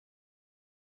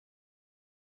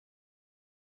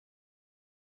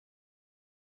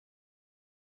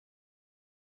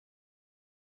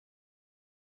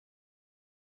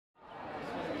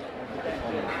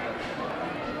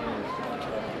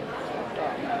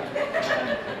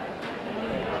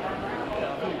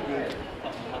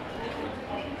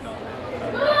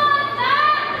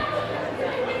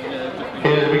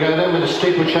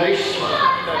Steeplechase.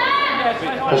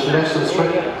 That's less than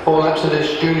 4 laps of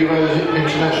this Julie Rose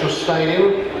International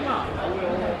Stadium.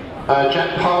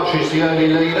 Jack Partridge is the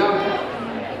early leader.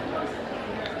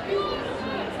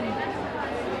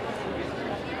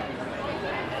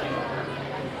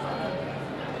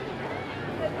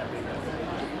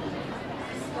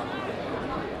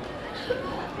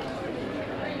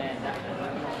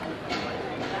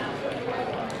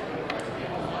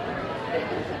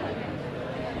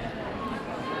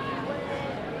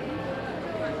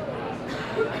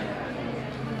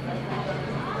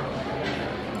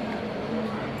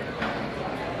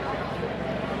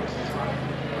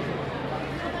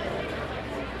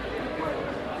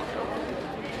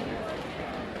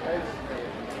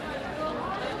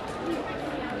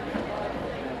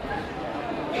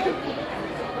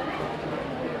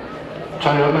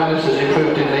 Tony O'Malley has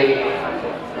improved in the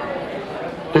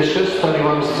discus,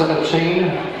 31.17.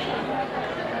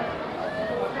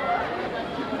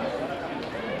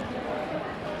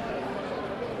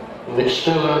 And it's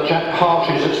still Jack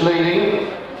Partridge that's leading,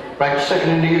 ranked second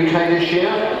in the UK this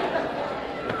year.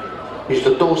 He's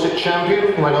the Dorset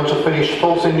champion, went on to finish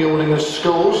 4th in the Aldingham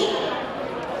Schools.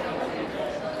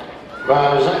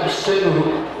 Zak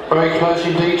Seddon very close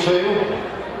indeed too.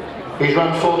 He's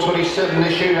run 4:27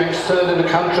 this year, ranks 3rd in the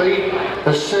country,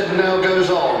 and Seddon now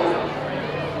goes on.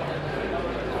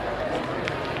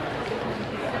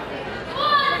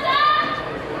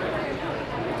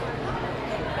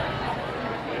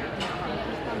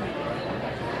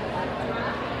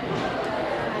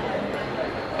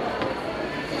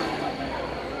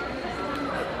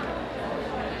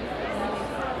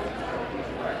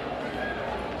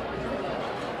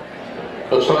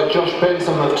 Looks like Josh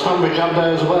Bentham of Tonbridge up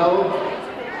there as well.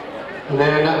 And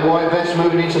there in that white vest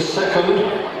moving into 2nd.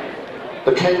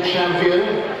 The Kent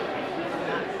champion.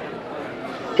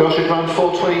 Josh has run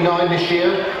 4:29 this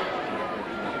year.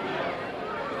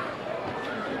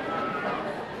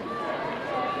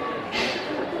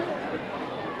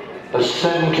 As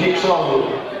Seddon kicks on.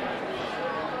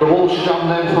 The water's up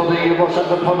there for the what's at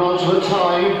the penultimate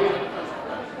time.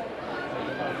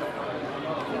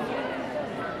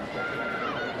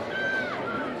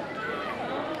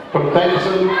 From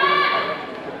Bentham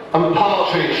and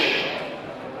Partridge.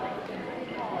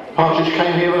 Partridge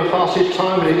came here with the fastest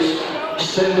time, but it's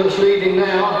Seddon that's leading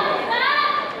now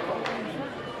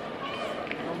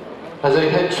as they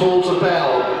head towards the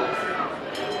bell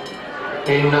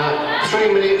in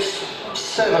 3 minutes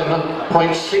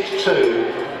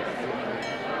 7.62.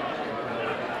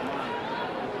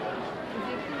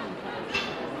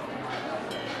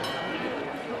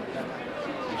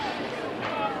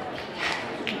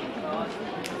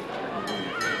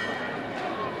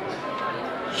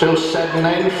 Still Seddon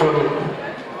then from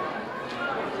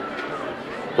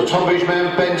the Tonbridge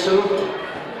man Bentham.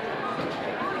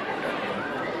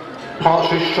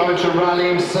 Partridge trying to rally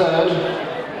in 3rd.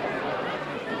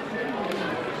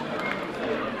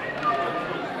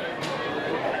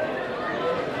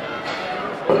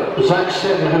 But Zak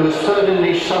Seddon, who was 3rd in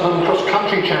the Southern Cross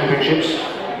Country Championships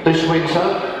this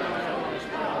winter.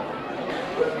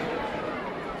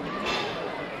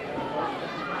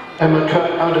 Emma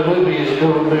Odanubi is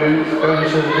going to the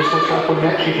distance lap on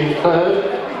next, she's in 3rd.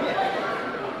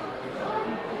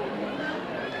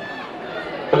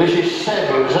 But this is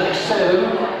Seddon, Zak Seddon.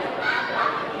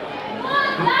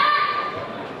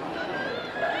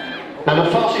 Now the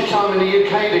fastest time in the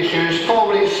UK this year is 4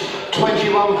 minutes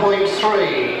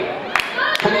 21.3.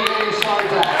 Can you get inside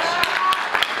that?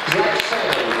 Zak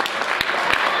Seddon.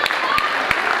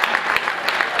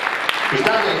 He's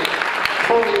done it.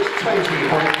 4 minutes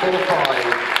 20.45.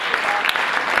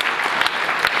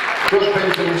 Josh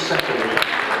Bentham in 2nd.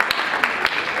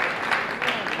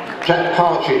 Jack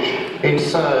Partridge in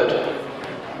 3rd.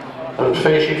 And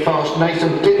finishing fast,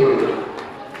 Nathan Ditton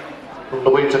from the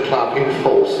Windsor Club in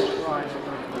 4th.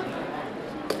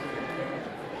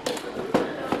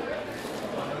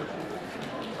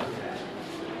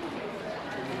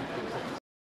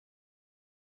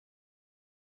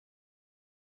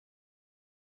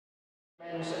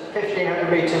 Men's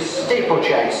 1500m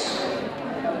Steeplechase,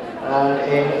 and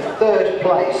in 3rd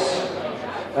place,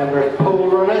 member of Poole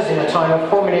runners in a time of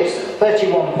 4 minutes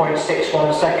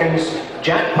 31.61 seconds,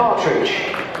 Jack Partridge.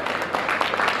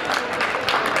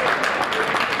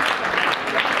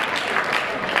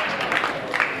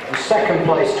 In 2nd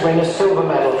place to win the silver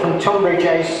medal from Tonbridge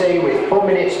AC with 4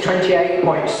 minutes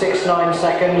 28.69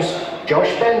 seconds,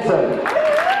 Josh Bentham.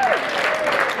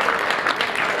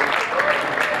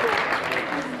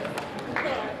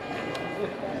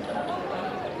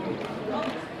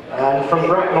 And from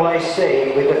Bracknell AC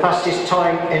AC with the fastest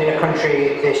time in the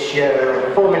country this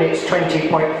year, 4 minutes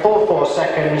 20.44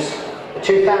 seconds, the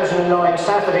 2009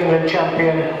 South of England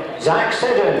champion, Zak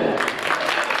Seddon.